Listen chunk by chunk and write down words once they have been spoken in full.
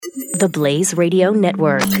The Blaze Radio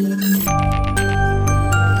Network.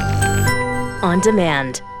 On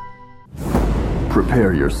demand.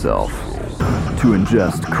 Prepare yourself to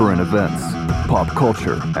ingest current events, pop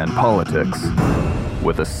culture, and politics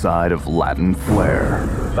with a side of Latin flair.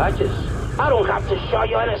 Vices? I don't have to show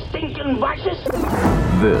you any stinking vices.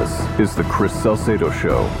 This is the Chris Salcedo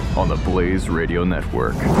Show on the Blaze Radio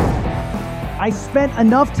Network. I spent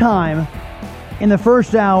enough time in the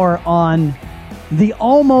first hour on the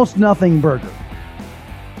almost nothing burger,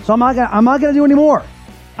 so I'm not gonna do any more.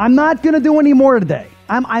 I'm not gonna do any more today.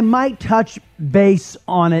 I might touch base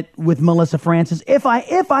on it with Melissa Francis if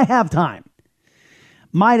I have time.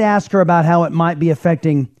 Might ask her about how it might be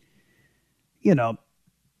affecting,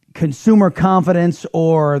 consumer confidence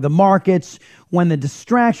or the markets when the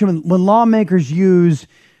distraction, when lawmakers use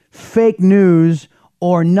fake news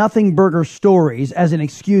or nothing burger stories as an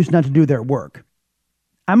excuse not to do their work.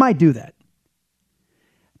 I might do that.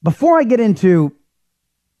 Before I get into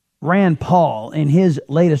Rand Paul and his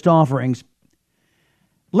latest offerings,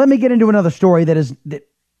 let me get into another story that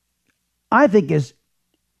I think is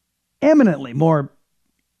eminently more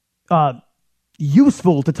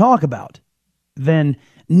useful to talk about than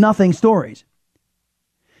nothing stories.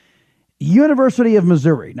 University of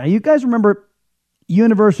Missouri. Now, you guys remember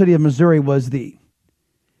University of Missouri was the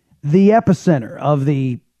epicenter of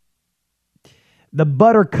the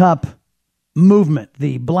Buttercup movement,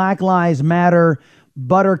 the Black Lives Matter,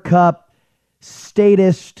 Buttercup,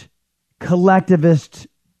 statist, collectivist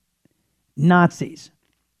Nazis.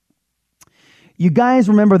 You guys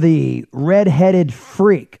remember the red-headed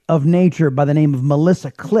freak of nature by the name of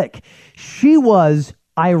Melissa Click. She was,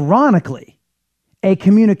 ironically, a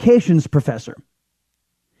communications professor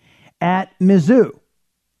at Mizzou.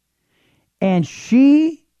 And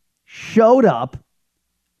she showed up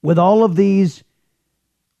with all of these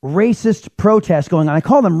racist protests going on. I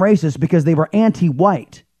call them racist because they were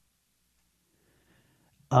anti-white.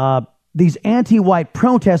 These anti-white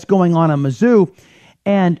protests going on in Mizzou.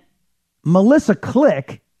 And Melissa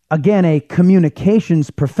Click, again a communications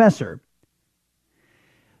professor,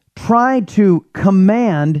 tried to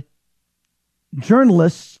command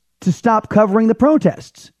journalists to stop covering the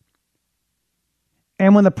protests.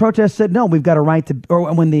 And when the protests said, no, we've got a right to,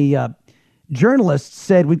 or when the journalists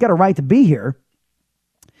said, we've got a right to be here,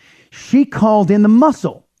 she called in the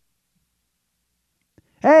muscle.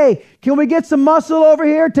 Hey, can we get some muscle over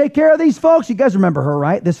here? Take care of these folks. You guys remember her,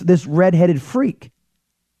 right? This red-headed freak,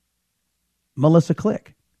 Melissa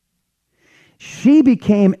Click. She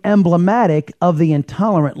became emblematic of the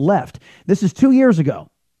intolerant left. This is 2 years ago.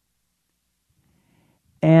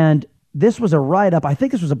 And this was a write-up. I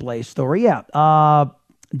think this was a Blaze story. Yeah.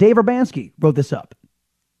 Dave Urbanski wrote this up.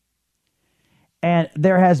 And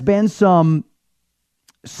there has been some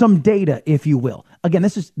data, if you will. Again,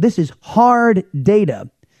 this is hard data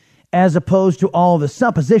as opposed to all the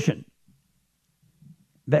supposition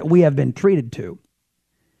that we have been treated to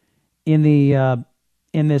in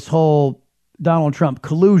this whole Donald Trump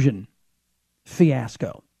collusion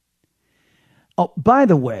fiasco. Oh, by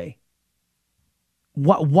the way,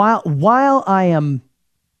 while I am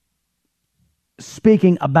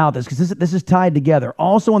speaking about this, because this is tied together,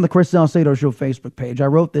 also on the Chris Salcedo Show Facebook page, I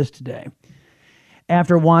wrote this today.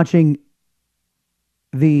 After watching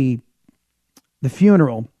the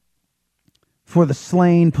funeral for the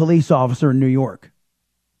slain police officer in New York,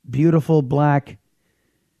 beautiful black,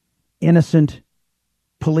 innocent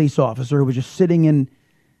police officer who was just sitting in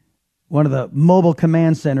one of the mobile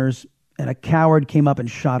command centers, and a coward came up and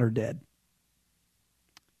shot her dead.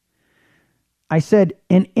 I said,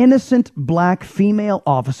 an innocent black female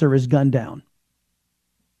officer is gunned down.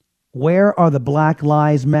 Where are the Black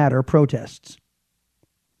Lives Matter protests?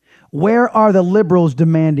 Where are the liberals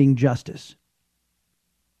demanding justice?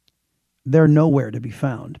 They're nowhere to be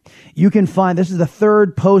found. You can find, this is the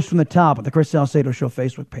third post from the top of the Chris Salcedo Show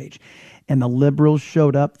Facebook page. And the liberals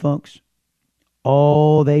showed up, folks.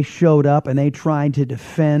 Oh, they showed up and they tried to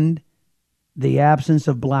defend the absence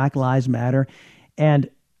of Black Lives Matter. And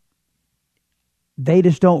they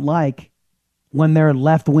just don't like when their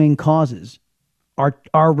left-wing causes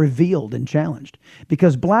are revealed and challenged.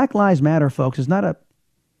 Because Black Lives Matter, folks, is not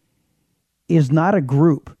a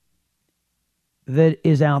group that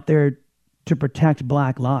is out there to protect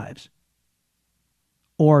black lives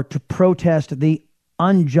or to protest the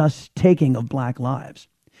unjust taking of black lives.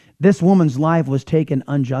 This woman's life was taken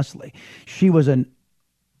unjustly. She was a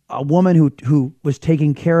woman who was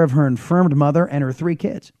taking care of her infirmed mother and her 3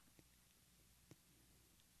 kids.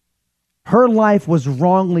 Her life was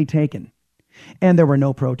wrongly taken, and there were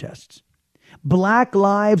no protests. Black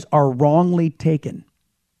lives are wrongly taken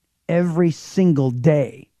every single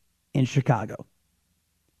day in Chicago.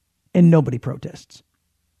 And nobody protests.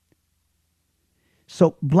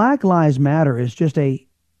 So Black Lives Matter is just a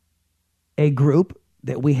group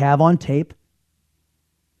that we have on tape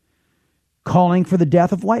calling for the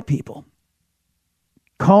death of white people,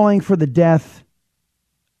 calling for the death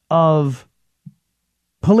of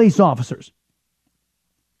police officers.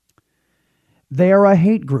 They are a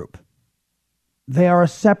hate group. They are a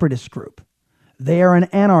separatist group. They are an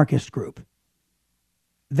anarchist group.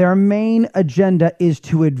 Their main agenda is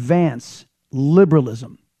to advance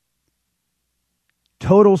liberalism,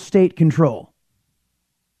 total state control.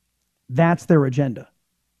 That's their agenda.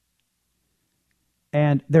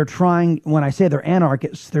 And they're trying, when I say they're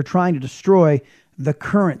anarchists, they're trying to destroy the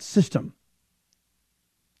current system.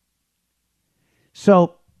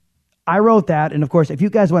 So I wrote that, and of course, if you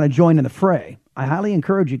guys want to join in the fray, I highly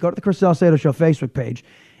encourage you, go to the Chris Salcedo Show Facebook page,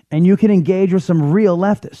 and you can engage with some real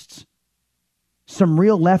leftists, some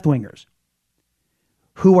real left-wingers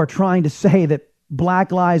who are trying to say that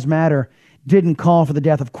Black Lives Matter didn't call for the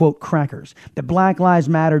death of, quote, crackers, that Black Lives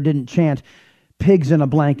Matter didn't chant pigs in a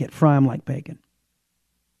blanket, fry 'em like bacon.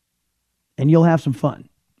 And you'll have some fun.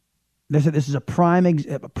 This is a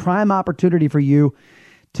prime opportunity for you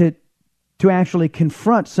to actually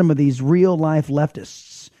confront some of these real-life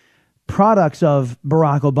leftists, products of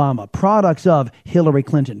Barack Obama, products of Hillary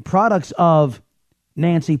Clinton, products of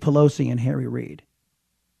Nancy Pelosi and Harry Reid.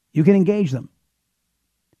 You can engage them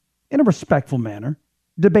in a respectful manner.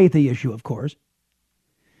 Debate the issue, of course,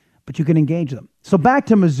 but you can engage them. So back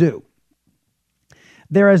to Mizzou.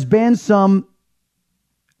 There has been some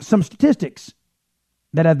statistics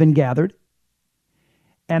that have been gathered.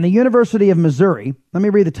 And the University of Missouri, let me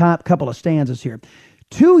read the top couple of stanzas here.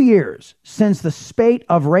 2 years since the spate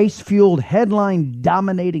of race-fueled,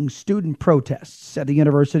 headline-dominating student protests at the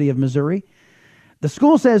University of Missouri, the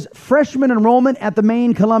school says freshman enrollment at the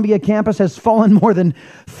main Columbia campus has fallen more than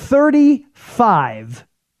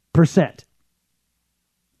 35%.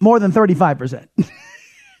 More than 35%.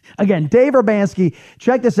 Again, Dave Urbanski,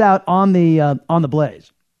 check this out on the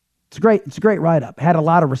Blaze. It's a great write-up. Had a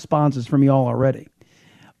lot of responses from you all already.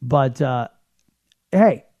 But,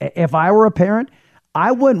 hey, if I were a parent,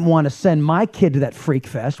 I wouldn't want to send my kid to that freak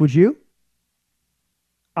fest, would you?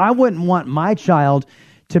 I wouldn't want my child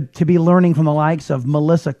to be learning from the likes of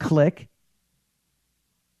Melissa Click.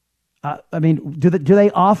 I mean, do they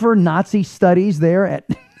offer Nazi studies there at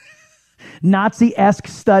Nazi-esque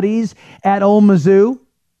studies at Ole Mizzou?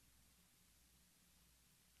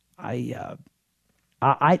 I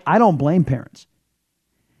don't blame parents.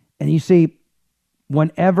 And you see,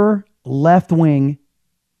 whenever left-wing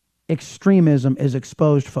extremism is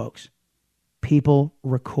exposed, folks, people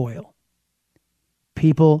recoil.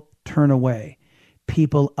 People turn away.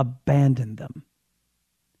 People abandon them.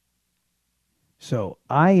 So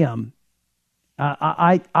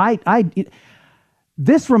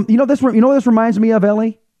this reminds me of,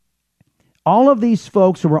 Ellie? All of these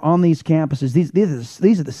folks who are on these campuses,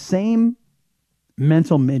 these are the same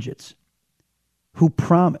mental midgets who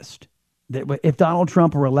promised that if Donald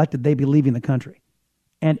Trump were elected, they'd be leaving the country.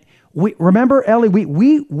 And we remember, Ellie,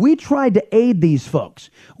 we tried to aid these folks.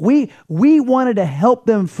 We wanted to help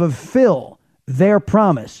them fulfill their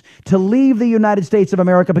promise to leave the United States of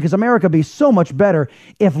America, because America would be so much better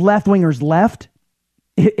if left-wingers left.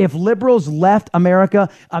 If liberals left America,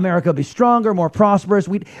 America would be stronger, more prosperous.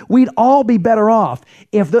 We'd all be better off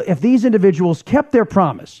if these individuals kept their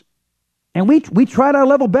promise. And we tried our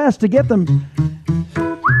level best to get them.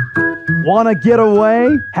 Want to get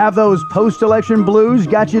away? Have those post-election blues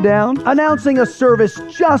got you down? Announcing a service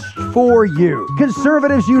just for you.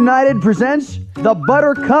 Conservatives United presents the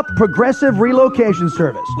Buttercup Progressive Relocation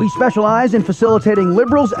Service. We specialize in facilitating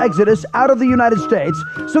liberals' exodus out of the United States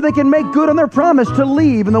so they can make good on their promise to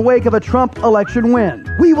leave in the wake of a Trump election win.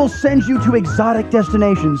 We will send you to exotic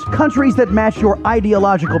destinations, countries that match your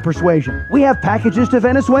ideological persuasion. We have packages to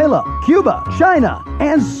Venezuela, Cuba, China,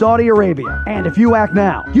 and Saudi Arabia. And if you act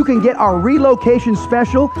now, you can get our relocation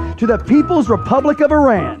special to the People's Republic of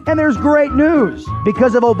Iran. And there's great news.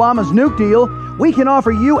 Because of Obama's nuke deal, we can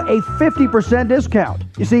offer you a 50% discount.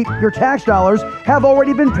 You see, your tax dollars have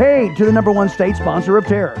already been paid to the #1 state sponsor of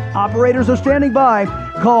terror. Operators are standing by.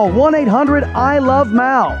 Call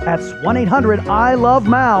 1-800-I-LOVE-MAL. That's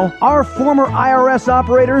 1-800-I-LOVE-MAL. Our former IRS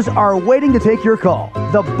operators are waiting to take your call.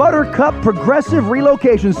 The Buttercup Progressive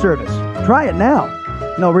Relocation Service. Try it now.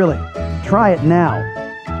 No, really. Try it now.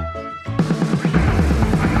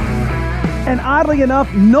 And oddly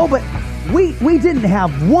enough, we didn't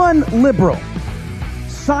have one liberal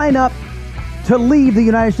sign up to leave the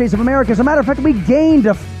United States of America. As a matter of fact, we gained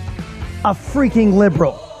a freaking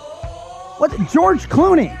liberal. What? George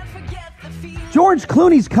Clooney. George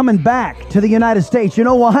Clooney's coming back to the United States. You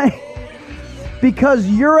know why? Because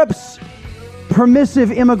Europe's permissive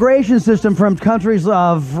immigration system from countries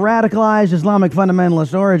of radicalized Islamic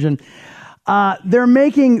fundamentalist origin, they're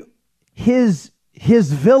making his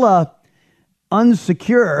villa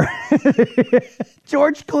unsecure.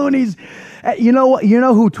 George Clooney's, you know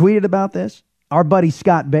who tweeted about this? Our buddy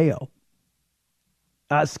Scott Baio.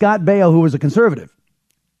 Scott Baio, who was a conservative,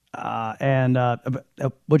 and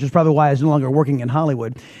which is probably why he's no longer working in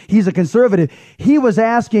Hollywood. He's a conservative. He was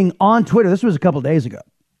asking on Twitter, this was a couple days ago,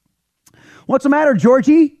 "What's the matter,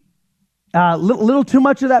 Georgie? Little too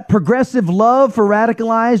much of that progressive love for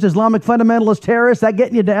radicalized Islamic fundamentalist terrorists, that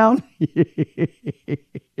getting you down?"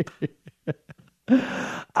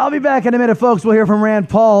 I'll be back in a minute, folks. We'll hear from Rand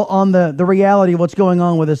Paul on the reality of what's going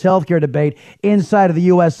on with this healthcare debate inside of the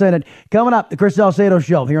U.S. Senate. Coming up, the Chris Salcedo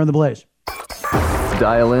Show here on The Blaze.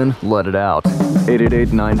 Dial in, let it out.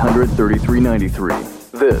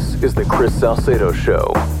 888-900-3393. This is the Chris Salcedo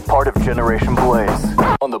Show, part of Generation Blaze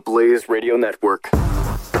on the Blaze Radio Network.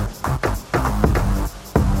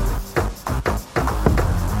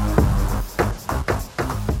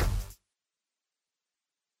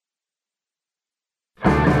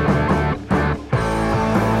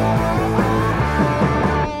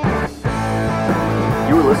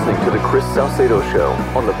 You're listening to the Chris Salcedo Show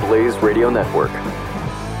on the Blaze Radio Network.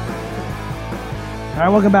 All right,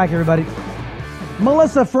 welcome back, everybody.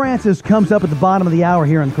 Melissa Francis comes up at the bottom of the hour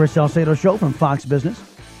here on the Chris Salcedo Show from Fox Business.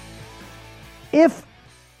 If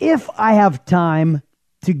I have time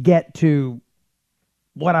to get to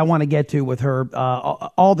what I want to get to with her,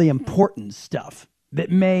 all the important stuff that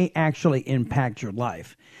may actually impact your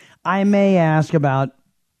life, I may ask about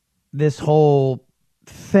this whole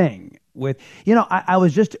thing with, I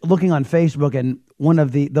was just looking on Facebook, and one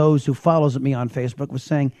of those who follows me on Facebook was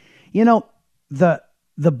saying,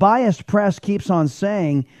 the biased press keeps on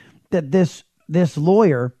saying that this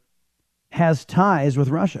lawyer has ties with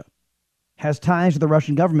Russia, has ties to the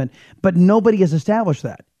Russian government, but nobody has established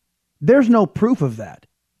that. There's no proof of that.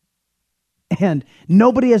 And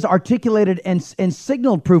nobody has articulated and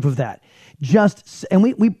signaled proof of that. And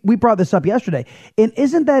we brought this up yesterday. And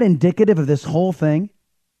isn't that indicative of this whole thing?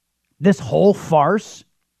 This whole farce?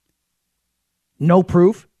 No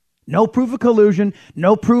proof. No proof of collusion.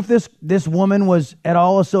 No proof this woman was at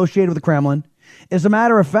all associated with the Kremlin. As a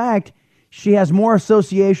matter of fact, she has more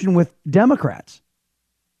association with Democrats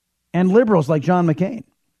and liberals like John McCain.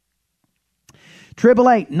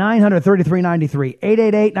 888-900-3393.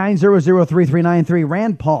 888-900-3393.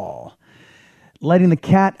 Rand Paul letting the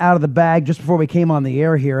cat out of the bag just before we came on the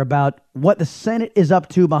air here about what the Senate is up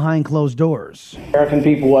to behind closed doors. American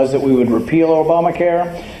people was that we would repeal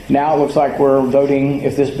Obamacare. Now it looks like we're voting,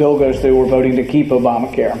 if this bill goes through, we're voting to keep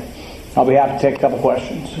Obamacare. I'll be happy to take a couple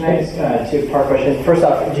questions. Can I ask a two-part question? First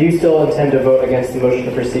off, do you still intend to vote against the motion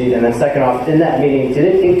to proceed? And then second off, in that meeting,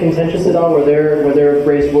 did it get contentious at all? Were there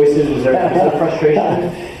raised voices? Was there frustration?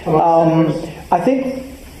 I think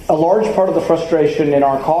a large part of the frustration in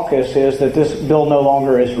our caucus is that this bill no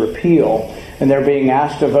longer is repeal, and they're being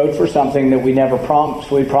asked to vote for something that we never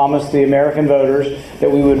promised. We promised the American voters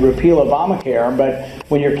that we would repeal Obamacare, but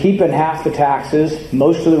when you're keeping half the taxes,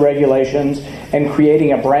 most of the regulations, and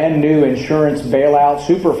creating a brand new insurance bailout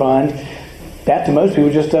super fund, that to most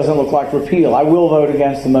people just doesn't look like repeal. I will vote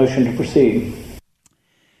against the motion to proceed.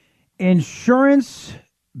 Insurance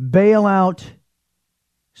bailout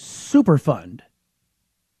super fund.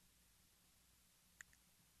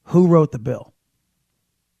 Who wrote the bill?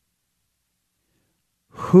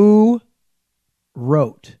 Who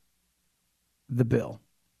wrote the bill?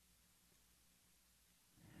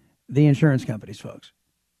 The insurance companies, folks.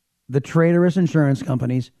 The traitorous insurance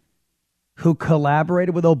companies who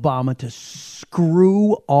collaborated with Obama to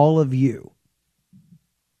screw all of you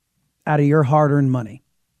out of your hard-earned money.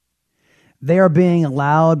 They are being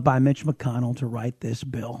allowed by Mitch McConnell to write this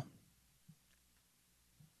bill.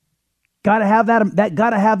 Got to have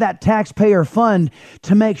that taxpayer fund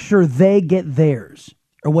to make sure they get theirs,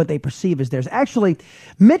 or what they perceive as theirs. Actually,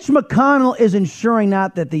 Mitch McConnell is ensuring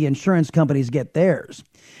not that the insurance companies get theirs.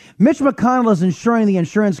 Mitch McConnell is ensuring the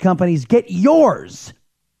insurance companies get yours.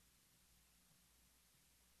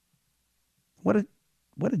 What a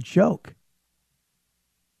joke.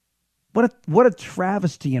 What a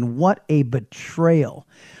travesty, and what a betrayal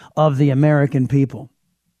of the American people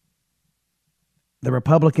the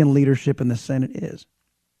Republican leadership in the Senate is.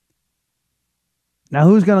 Now,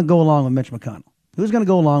 who's going to go along with Mitch McConnell? Who's going to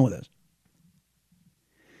go along with this?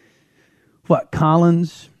 What,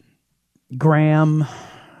 Collins, Graham,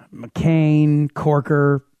 McCain,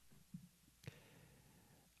 Corker,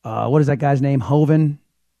 what is that guy's name? Hoeven?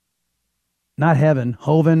 not Heaven,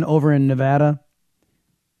 Hoven over in Nevada.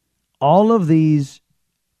 All of these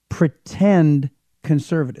pretend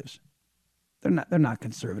conservatives. They're not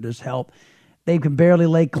conservatives. Hell, they can barely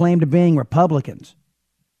lay claim to being Republicans.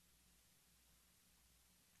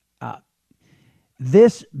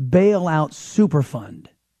 This bailout super fund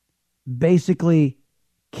basically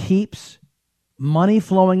keeps money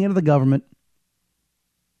flowing into the government.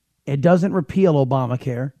 It doesn't repeal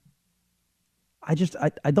Obamacare. I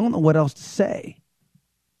don't know what else to say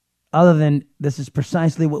other than this is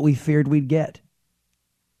precisely what we feared we'd get.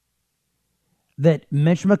 That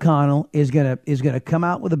Mitch McConnell is gonna come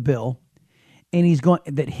out with a bill, and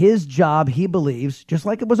that his job, he believes, just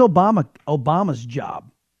like it was Obama's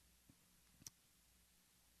job,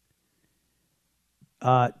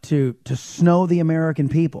 to snow the American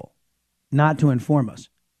people, not to inform us.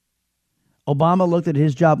 Obama looked at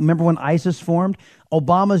his job. Remember when ISIS formed?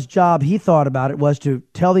 Obama's job, he thought about it, was to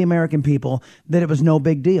tell the American people that it was no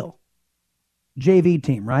big deal. JV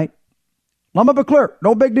team, right? Let me be clear.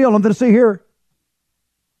 No big deal. Nothing to see here.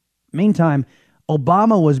 Meantime,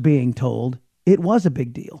 Obama was being told it was a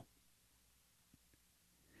big deal.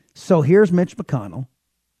 So here's Mitch McConnell,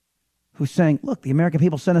 who's saying, look, the American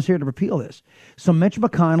people sent us here to repeal this. So Mitch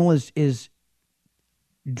McConnell is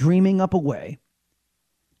dreaming up a way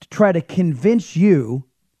to try to convince you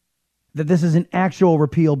that this is an actual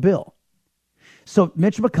repeal bill. So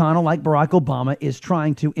Mitch McConnell, like Barack Obama, is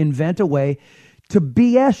trying to invent a way to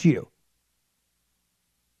BS you.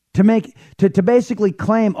 To basically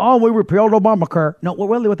claim, oh, we repealed Obamacare. No,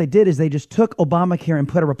 really what they did is they just took Obamacare and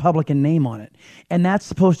put a Republican name on it. And that's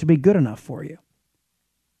supposed to be good enough for you.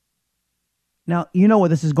 Now, you know what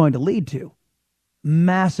this is going to lead to.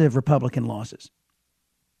 Massive Republican losses.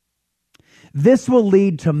 This will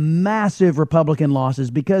lead to massive Republican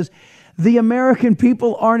losses because the American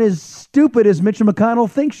people aren't as stupid as Mitch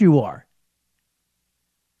McConnell thinks you are.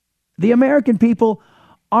 The American people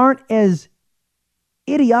aren't as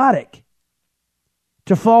idiotic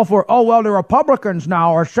to fall for, oh, well, the Republicans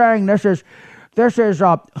now are saying this is,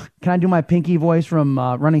 can I do my Pinky voice from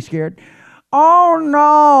Running Scared? Oh,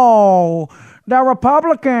 no. The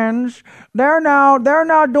Republicans, they're now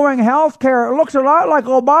doing health care. It looks a lot like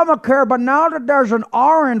Obamacare, but now that there's an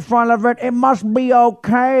R in front of it, it must be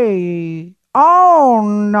okay. Oh,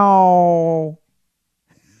 no.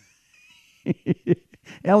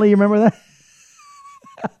 Ellie, you remember that?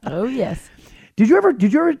 Oh, yes. Did you ever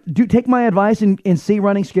take my advice and see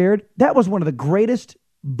Running Scared? That was one of the greatest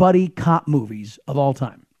buddy cop movies of all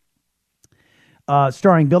time.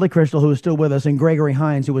 Starring Billy Crystal, who is still with us, and Gregory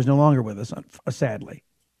Hines, who was no longer with us, sadly.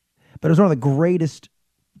 But it was one of the greatest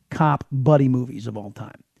cop buddy movies of all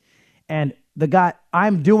time. And the guy,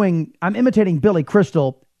 I'm imitating Billy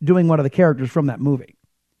Crystal doing one of the characters from that movie.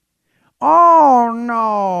 Oh,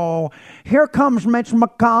 no. Here comes Mitch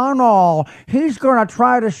McConnell. He's going to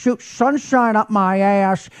try to shoot sunshine up my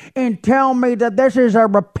ass and tell me that this is a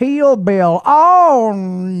repeal bill. Oh,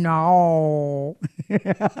 no.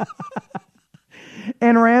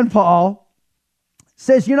 And Rand Paul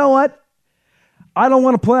says, you know what? I don't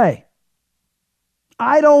want to play.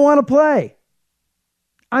 I don't want to play.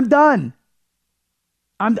 I'm done.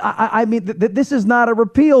 I mean, this is not a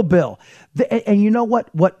repeal bill. And you know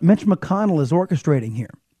what? What Mitch McConnell is orchestrating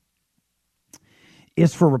here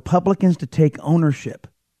is for Republicans to take ownership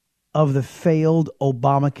of the failed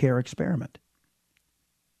Obamacare experiment.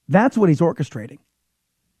 That's what he's orchestrating.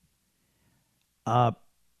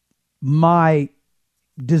 My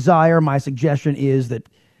desire, my suggestion is that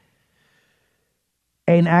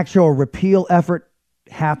an actual repeal effort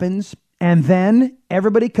happens, and then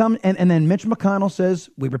everybody comes, and then Mitch McConnell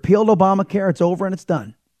says, we repealed Obamacare, it's over and it's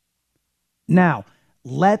done. Now,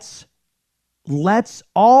 let's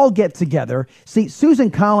all get together. See,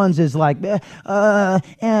 Susan Collins is like, we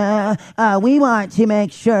want to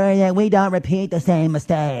make sure that we don't repeat the same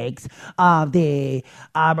mistakes of the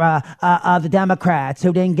Democrats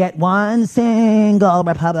who didn't get one single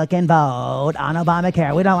Republican vote on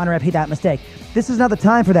Obamacare. We don't want to repeat that mistake. This is not the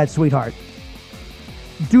time for that, sweetheart.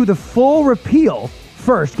 Do the full repeal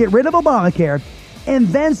first, get rid of Obamacare, and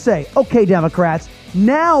then say, okay, Democrats,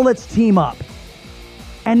 now let's team up.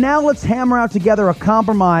 And now let's hammer out together a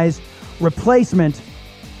compromise replacement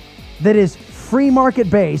that is free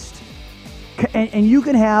market based. And you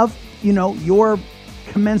can have, your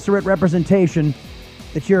commensurate representation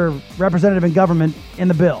that you're representative in government in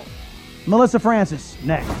the bill. Melissa Francis,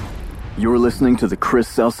 next. You're listening to The Chris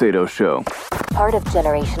Salcedo Show. Part of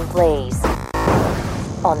Generation Blaze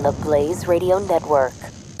on the Blaze Radio Network.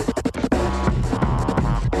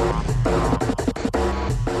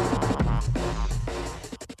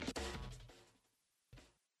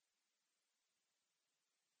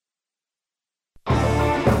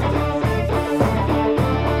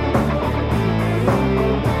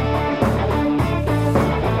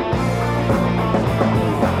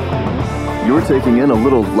 taking in a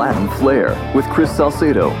little Latin flair with Chris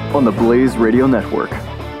Salcedo on the Blaze Radio Network.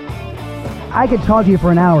 I could talk to you for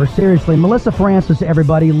an hour, seriously. Melissa Francis,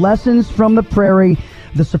 everybody. Lessons from the Prairie,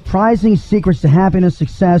 the surprising secrets to happiness,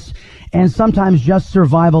 success, and sometimes just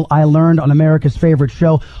survival I learned on America's favorite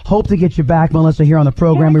show. Hope to get you back, Melissa, here on the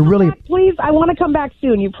program. Can I come back, please? I want to come back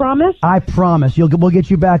soon. You promise? I promise. We'll get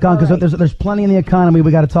you back on because there's plenty in the economy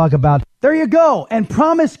we got to talk about. There you go. And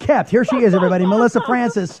promise kept. Here she is, everybody. Melissa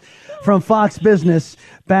Francis from Fox Business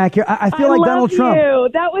back here. I feel like Donald Trump. You.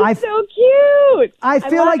 That was so cute. I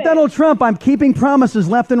feel like Donald Trump. I'm keeping promises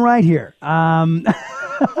left and right here. I'm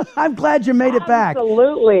glad you made it back.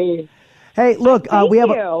 Absolutely. Hey, look, we have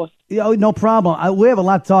no problem. We have a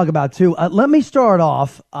lot to talk about too. Let me start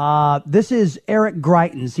off. This is Eric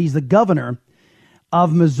Greitens. He's the governor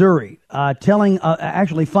of Missouri, telling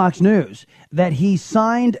actually Fox News that he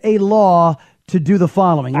signed a law to do the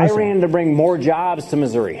following. Listen. I ran to bring more jobs to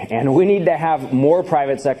Missouri, and we need to have more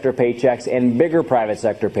private sector paychecks and bigger private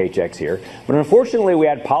sector paychecks here. But unfortunately, we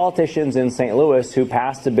had politicians in St. Louis who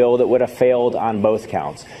passed a bill that would have failed on both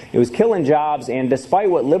counts. It was killing jobs, and despite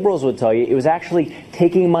what liberals would tell you, it was actually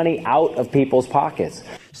taking money out of people's pockets.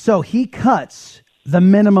 So he cuts the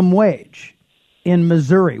minimum wage in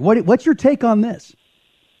Missouri. What's your take on this?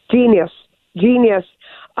 Genius.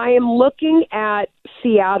 I am looking at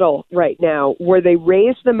Seattle right now, where they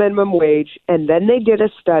raised the minimum wage, and then they did a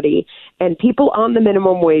study, and people on the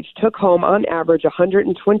minimum wage took home, on average,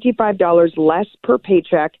 $125 less per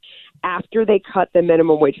paycheck after they cut the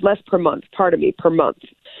minimum wage, less per month, per month.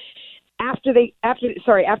 After they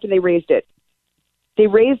raised it. They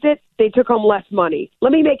raised it, they took home less money.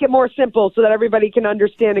 Let me make it more simple so that everybody can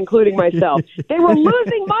understand, including myself. They were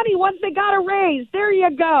losing money once they got a raise. There you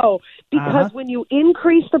go. Because when you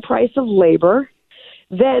increase the price of labor,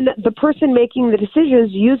 then the person making the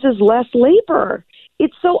decisions uses less labor.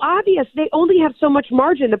 It's so obvious. They only have so much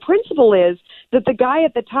margin. The principle is that the guy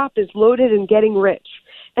at the top is loaded and getting rich.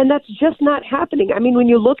 And that's just not happening. I mean, when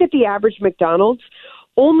you look at the average McDonald's,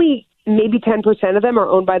 only maybe 10% of them are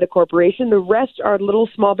owned by the corporation. The rest are little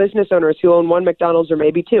small business owners who own one McDonald's or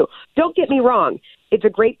maybe two. Don't get me wrong. It's a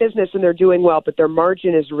great business and they're doing well, but their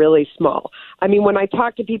margin is really small. I mean, when I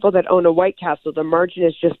talk to people that own a White Castle, the margin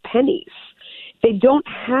is just pennies. They don't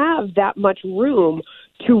have that much room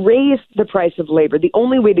to raise the price of labor. The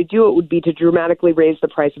only way to do it would be to dramatically raise the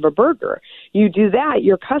price of a burger. You do that,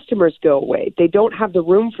 your customers go away. They don't have the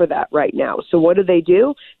room for that right now. So what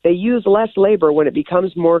do? They use less labor when it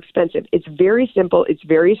becomes more expensive. It's very simple. It's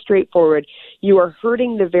very straightforward. You are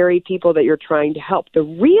hurting the very people that you're trying to help. The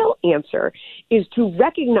real answer is to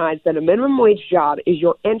recognize that a minimum wage job is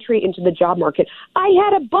your entry into the job market. I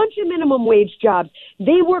had a bunch of minimum wage jobs.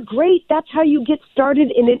 They were great. That's how you get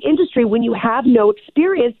started in an industry when you have no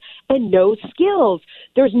experience and no skills.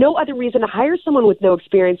 There's no other reason to hire someone with no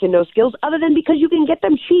experience and no skills other than because you can get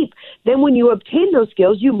them cheap. Then when you obtain those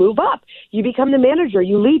skills, you move up. You become the manager.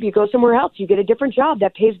 You leave. You go somewhere else. You get a different job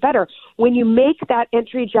that pays better. When you make that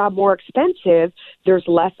entry job more expensive, there's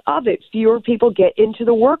less of it. Fewer people get into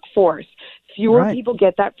the workforce. Fewer people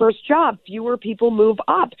get that first job. Fewer people move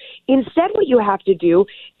up. Instead, what you have to do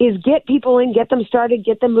is get people in, get them started,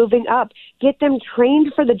 get them moving up, get them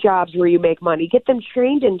trained for the jobs where you make money, get them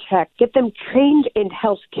trained in tech, get them trained in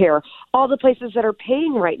healthcare, all the places that are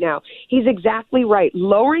paying right now. He's exactly right.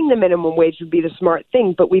 Lowering the minimum wage would be the smart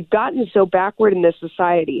thing, but we've gotten so backward in this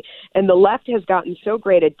society, and the left has gotten so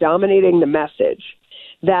great at dominating the message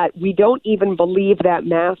that we don't even believe that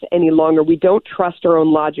math any longer. We don't trust our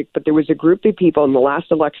own logic, but there was a group of people in the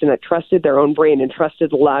last election that trusted their own brain and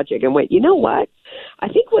trusted the logic and went, you know what? I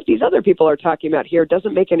think what these other people are talking about here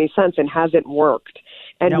doesn't make any sense and hasn't worked,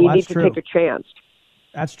 and we need to take a chance.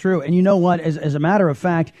 That's true. And you know what? As a matter of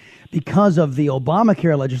fact, because of the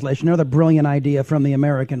Obamacare legislation, another brilliant idea from the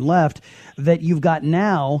American left, that you've got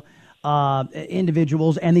now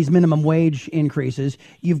individuals and these minimum wage increases.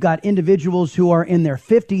 You've got individuals who are in their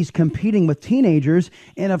 50s competing with teenagers.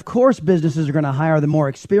 And of course, businesses are going to hire the more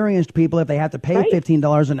experienced people if they have to pay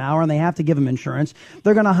 $15 an hour and they have to give them insurance.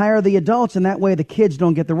 They're going to hire the adults, and that way the kids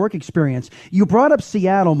don't get their work experience. You brought up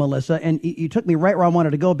Seattle, Melissa, and you took me right where I wanted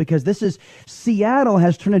to go, because Seattle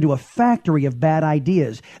has turned into a factory of bad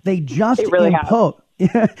ideas. They just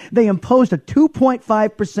they imposed a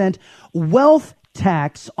 2.5% wealth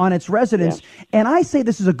tax on its residents. Yeah. And I say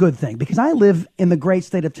this is a good thing because I live in the great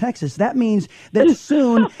state of Texas. That means that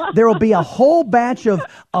soon there will be a whole batch of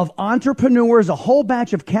entrepreneurs, a whole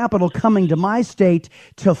batch of capital coming to my state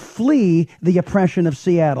to flee the oppression of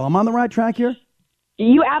Seattle. I'm on the right track here?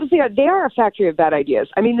 You absolutely are. They are a factory of bad ideas.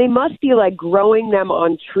 I mean, they must be like growing them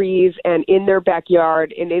on trees and in their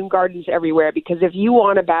backyard and in gardens everywhere, because if you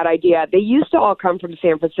want a bad idea, they used to all come from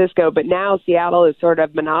San Francisco, but now Seattle is sort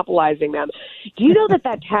of monopolizing them. Do you know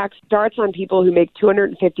that tax starts on people who make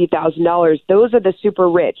 $250,000? Those are the super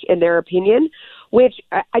rich, in their opinion. Which,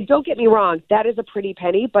 I don't get me wrong, that is a pretty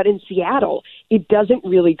penny, but in Seattle, it doesn't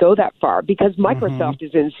really go that far because Microsoft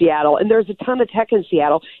is in Seattle, and there's a ton of tech in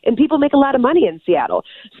Seattle, and people make a lot of money in Seattle.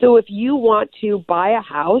 So if you want to buy a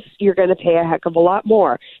house, you're going to pay a heck of a lot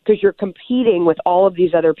more because you're competing with all of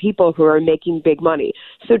these other people who are making big money.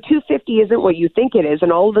 So $250 isn't what you think it is,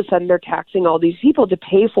 and all of a sudden they're taxing all these people to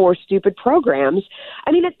pay for stupid programs.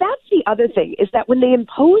 I mean, that's the other thing, is that when they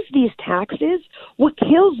impose these taxes, what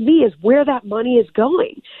kills me is where that money is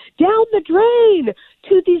going down the drain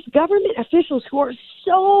to these government officials who are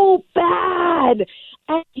so bad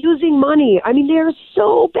at using money. I mean, they're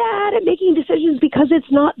so bad at making decisions because it's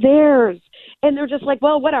not theirs. And they're just like,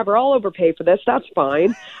 well, whatever, I'll overpay for this. That's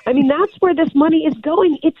fine. I mean, that's where this money is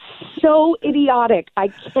going. It's so idiotic. I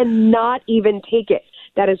cannot even take it.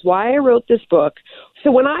 That is why I wrote this book.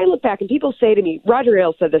 So when I look back and people say to me, Roger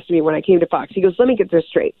Ailes said this to me when I came to Fox. He goes, let me get this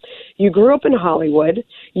straight. You grew up in Hollywood.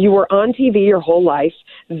 You were on TV your whole life.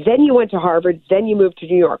 Then you went to Harvard. Then you moved to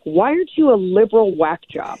New York. Why aren't you a liberal whack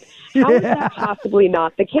job? How is that possibly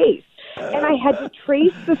not the case? And I had to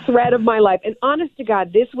trace the thread of my life. And honest to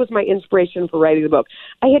God, this was my inspiration for writing the book.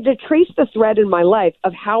 I had to trace the thread in my life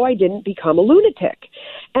of how I didn't become a lunatic.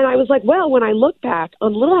 And I was like, well, when I look back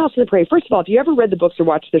on Little House on the Prairie, first of all, if you ever read the books or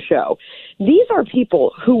watched the show, these are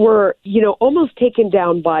people who were, almost taken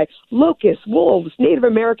down by locusts, wolves, Native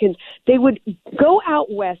Americans. They would go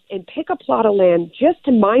out west and pick a plot of land just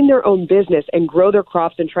to mind their own business and grow their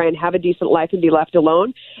crops and try and have a decent life and be left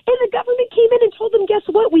alone. And the government came in and told them, guess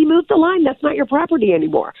what? We moved the line. That's not your property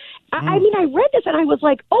anymore. I mean, I read this and I was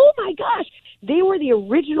like, oh my gosh, they were the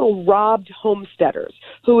original robbed homesteaders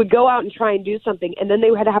who would go out and try and do something, and then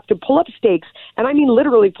they would have to pull up stakes, and I mean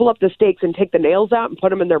literally pull up the stakes and take the nails out and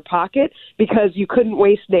put them in their pocket because you couldn't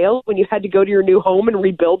waste nails when you had to go to your new home and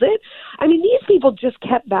rebuild it. I mean, these people just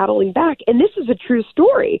kept battling back, and this is a true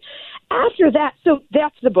story. After that, so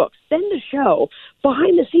that's the books. Then the show,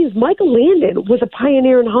 behind the scenes, Michael Landon was a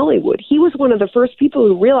pioneer in Hollywood. He was one of the first people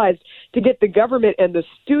who realized to get the government and the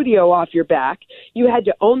studio off your back, you had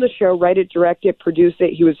to own the show, write it, direct it, produce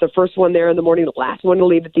it. He was the first one there in the morning, the last one to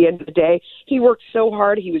leave at the end of the day. He worked so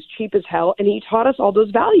hard. He was cheap as hell, and he taught us all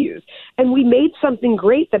those values. And we made something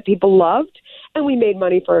great that people loved, and we made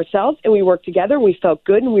money for ourselves, and we worked together, and we felt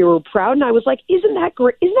good, and we were proud. And I was like, isn't that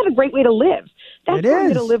great? Isn't that a great way to live? That's how I'm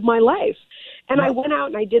going to live my life. And I went out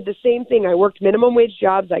and I did the same thing. I worked minimum wage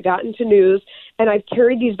jobs. I got into news, and I've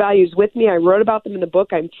carried these values with me. I wrote about them in the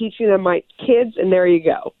book. I'm teaching them my kids, and there you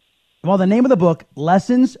go. Well, the name of the book,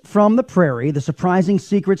 Lessons from the Prairie, The Surprising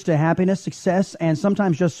Secrets to Happiness, Success, and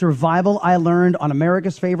Sometimes Just Survival I Learned on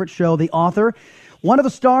America's Favorite Show. The author, one of the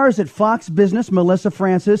stars at Fox Business, Melissa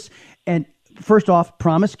Francis. And first off,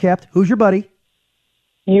 promise kept. Who's your buddy?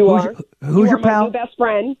 Who's your pal? My new best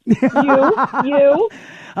friend. You.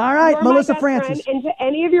 All right, Melissa Francis. And to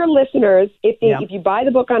any of your listeners, if you buy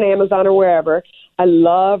the book on Amazon or wherever, I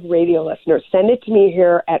love radio listeners. Send it to me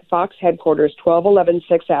here at Fox headquarters, 1211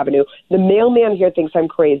 6th Avenue. The mailman here thinks I'm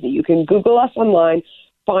crazy. You can Google us online,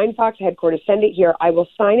 find Fox headquarters, send it here. I will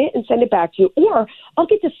sign it and send it back to you. Or I'll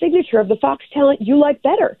get the signature of the Fox talent you like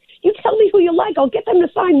better. You tell me who you like. I'll get them to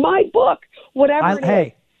sign my book, whatever it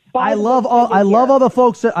is. I love all the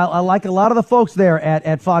folks. I like a lot of the folks there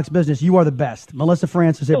at Fox Business. You are the best. Melissa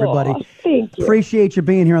Francis, everybody. Oh, thank you. Appreciate you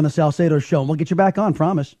being here on the Salcedo Show. And we'll get you back on,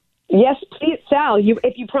 promise. Yes, please, Sal.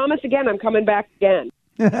 If you promise again, I'm coming back again.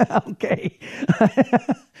 Okay.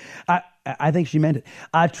 I think she meant it.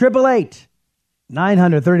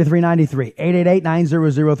 888-900-3393.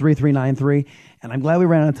 888-900-3393. And I'm glad we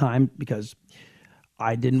ran out of time because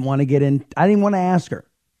I didn't want to ask her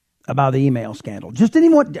about the email scandal. Just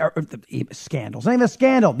didn't want scandals. Not even a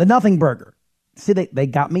scandal. The Nothing Burger. See, they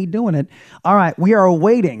got me doing it. All right, we are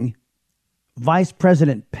awaiting Vice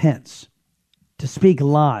President Pence to speak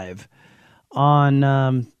live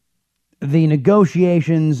on the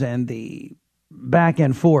negotiations and the back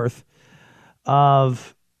and forth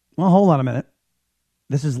of, well, hold on a minute.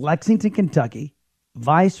 This is Lexington, Kentucky.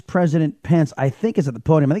 Vice President Pence, I think, is at the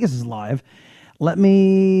podium. I think this is live. It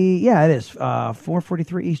is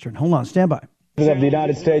 4:43 Eastern. Hold on, stand by. President of the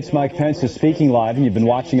United States, Mike Pence, is speaking live, and you've been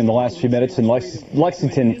watching in the last few minutes in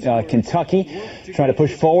Lexington, Kentucky, trying to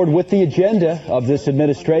push forward with the agenda of this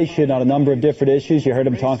administration on a number of different issues. You heard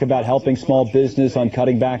him talk about helping small business, on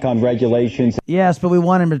cutting back on regulations. Yes, but we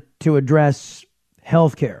want him to address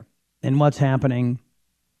health care and what's happening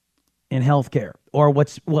in healthcare, or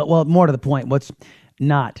well, more to the point, what's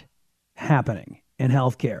not happening in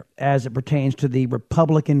healthcare as it pertains to the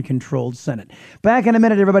Republican-controlled Senate. Back in a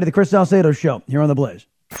minute, everybody. The Chris Salcedo Show here on The Blaze.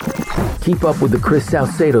 Keep up with the Chris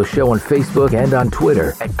Salcedo Show on Facebook and on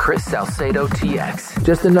Twitter at Chris Salcedo TX.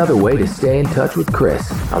 Just another way to stay in touch with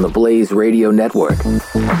Chris on the Blaze Radio Network.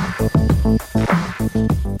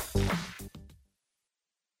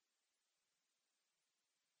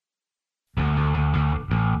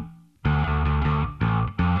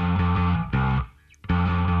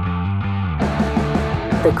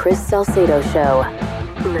 The Chris Salcedo Show.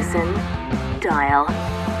 Listen, dial,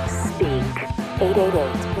 speak.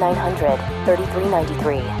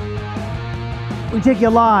 888-900-3393. We take you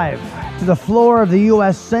live to the floor of the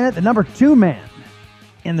U.S. Senate. The number 2 man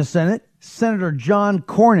in the Senate, Senator John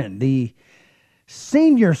Cornyn, the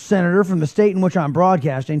senior senator from the state in which I'm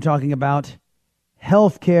broadcasting, talking about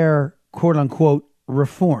health care, quote-unquote,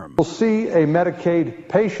 reform. We'll see a Medicaid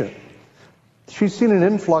patient. She's seen an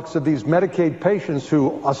influx of these Medicaid patients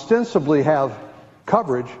who ostensibly have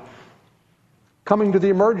coverage coming to the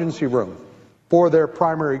emergency room for their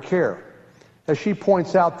primary care. As she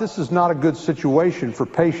points out, this is not a good situation for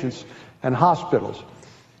patients and hospitals.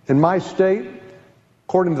 In my state,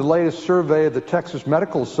 according to the latest survey of the Texas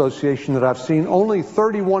Medical Association that I've seen, only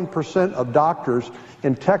 31% of doctors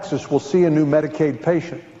in Texas will see a new Medicaid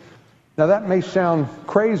patient. Now that may sound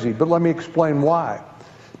crazy, but let me explain why.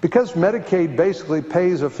 Because Medicaid basically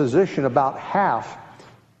pays a physician about half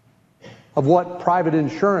of what private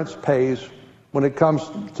insurance pays when it comes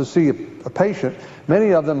to see a patient,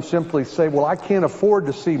 many of them simply say, well, I can't afford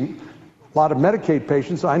to see a lot of Medicaid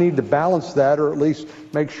patients. I need to balance that, or at least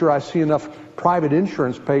make sure I see enough private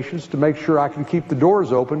insurance patients to make sure I can keep the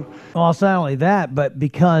doors open. Well, it's not only that, but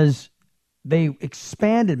because they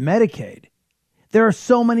expanded Medicaid, there are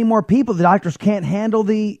so many more people, the doctors can't handle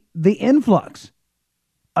the influx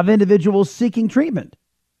of individuals seeking treatment.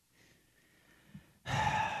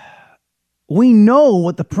 We know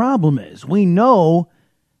what the problem is. We know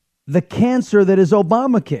the cancer that is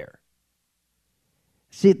Obamacare.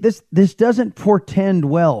 See, this doesn't portend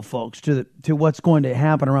well, folks, to what's going to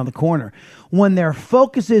happen around the corner. When their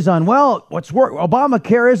focus is on, well,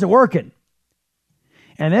 Obamacare isn't working.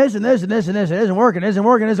 And this and this and this and this, it isn't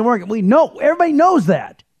working. We know, everybody knows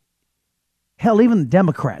that. Hell, even the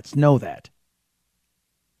Democrats know that.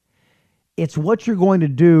 It's what you're going to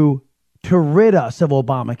do to rid us of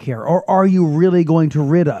Obamacare, or are you really going to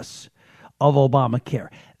rid us of Obamacare?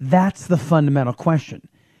 That's the fundamental question.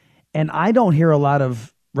 And I don't hear a lot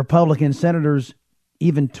of Republican senators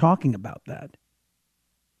even talking about that.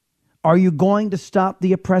 Are you going to stop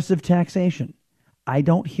the oppressive taxation? I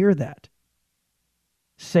don't hear that.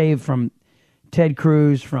 Save from Ted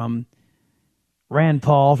Cruz, from Rand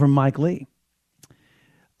Paul, from Mike Lee.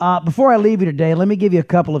 Before I leave you today, let me give you a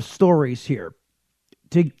couple of stories here.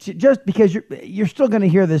 Just because you're still going to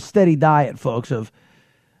hear this steady diet, folks, of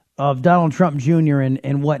Donald Trump Jr.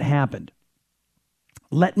 and what happened.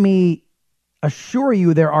 Let me assure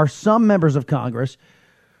you there are some members of Congress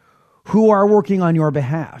who are working on your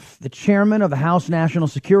behalf. The chairman of the House National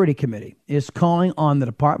Security Committee is calling on the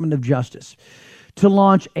Department of Justice to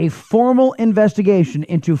launch a formal investigation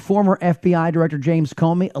into former FBI Director James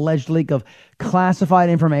Comey alleged leak of classified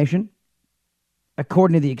information,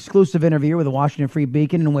 according to the exclusive interview with the Washington Free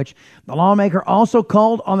Beacon, in which the lawmaker also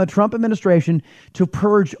called on the Trump administration to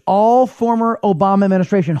purge all former Obama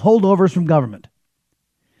administration holdovers from government.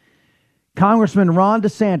 Congressman Ron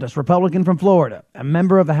DeSantis, Republican from Florida, a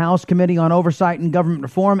member of the House Committee on Oversight and Government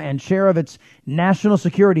Reform and chair of its National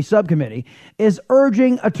Security Subcommittee, is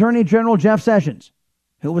urging Attorney General Jeff Sessions,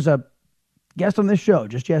 who was a guest on this show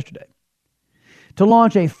just yesterday, to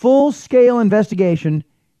launch a full-scale investigation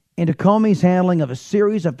into Comey's handling of a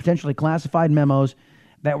series of potentially classified memos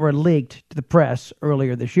that were leaked to the press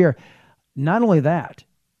earlier this year. Not only that,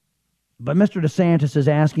 but Mr. DeSantis is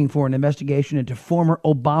asking for an investigation into former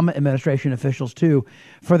Obama administration officials, too,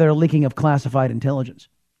 for their leaking of classified intelligence,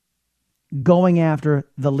 going after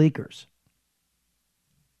the leakers.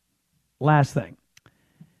 Last thing.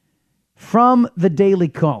 From the Daily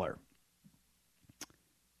Caller,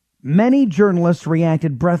 many journalists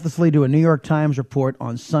reacted breathlessly to a New York Times report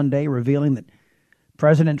on Sunday revealing that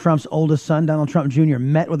President Trump's oldest son, Donald Trump Jr.,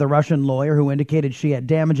 met with a Russian lawyer who indicated she had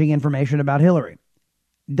damaging information about Hillary.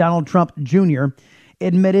 Donald Trump Jr.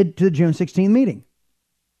 admitted to the June 16 meeting,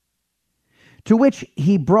 to which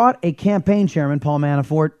he brought a campaign chairman, Paul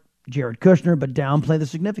Manafort, Jared Kushner, but downplayed the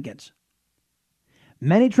significance.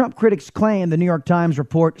 Many Trump critics claim the New York Times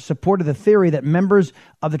report supported the theory that members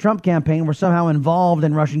of the Trump campaign were somehow involved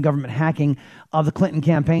in Russian government hacking of the Clinton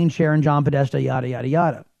campaign chair and John Podesta, yada, yada,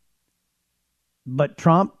 yada. But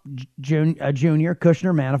Trump Jr.,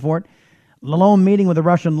 Kushner, Manafort, the lone meeting with a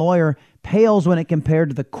Russian lawyer pales when it compared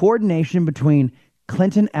to the coordination between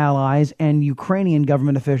Clinton allies and Ukrainian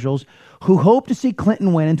government officials who hope to see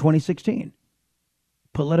Clinton win in 2016.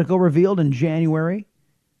 Politico revealed in January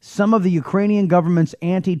some of the Ukrainian government's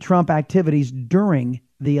anti-Trump activities during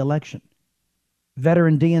the election.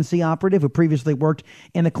 Veteran DNC operative who previously worked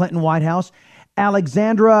in the Clinton White House,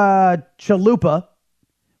 Alexandra Chalupa,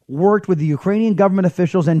 worked with the Ukrainian government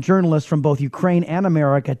officials and journalists from both Ukraine and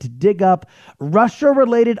America to dig up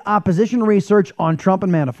Russia-related opposition research on Trump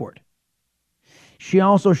and Manafort. She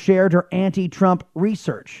also shared her anti-Trump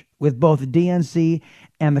research with both the DNC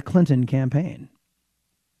and the Clinton campaign.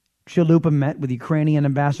 Chalupa met with Ukrainian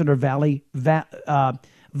Ambassador Valery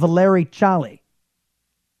Chaly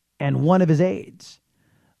and one of his aides,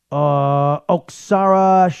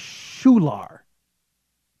 Oksana Shular,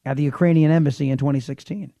 at the Ukrainian embassy in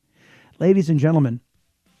 2016. Ladies and gentlemen,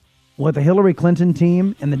 what the Hillary Clinton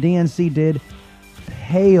team and the DNC did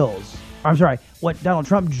what Donald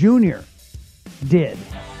Trump Jr. did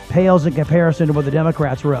pales in comparison to what the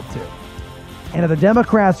Democrats were up to. And if the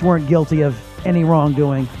Democrats weren't guilty of any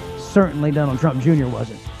wrongdoing, certainly Donald Trump Jr.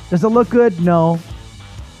 wasn't. Does it look good? No.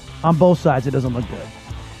 On both sides, it doesn't look good.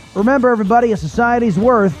 Remember, everybody, a society's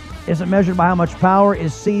worth isn't measured by how much power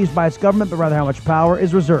is seized by its government, but rather how much power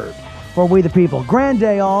is reserved for we the people. Grand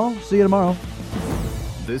day, all. See you tomorrow.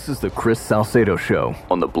 This is the Chris Salcedo Show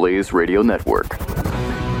on the Blaze Radio Network.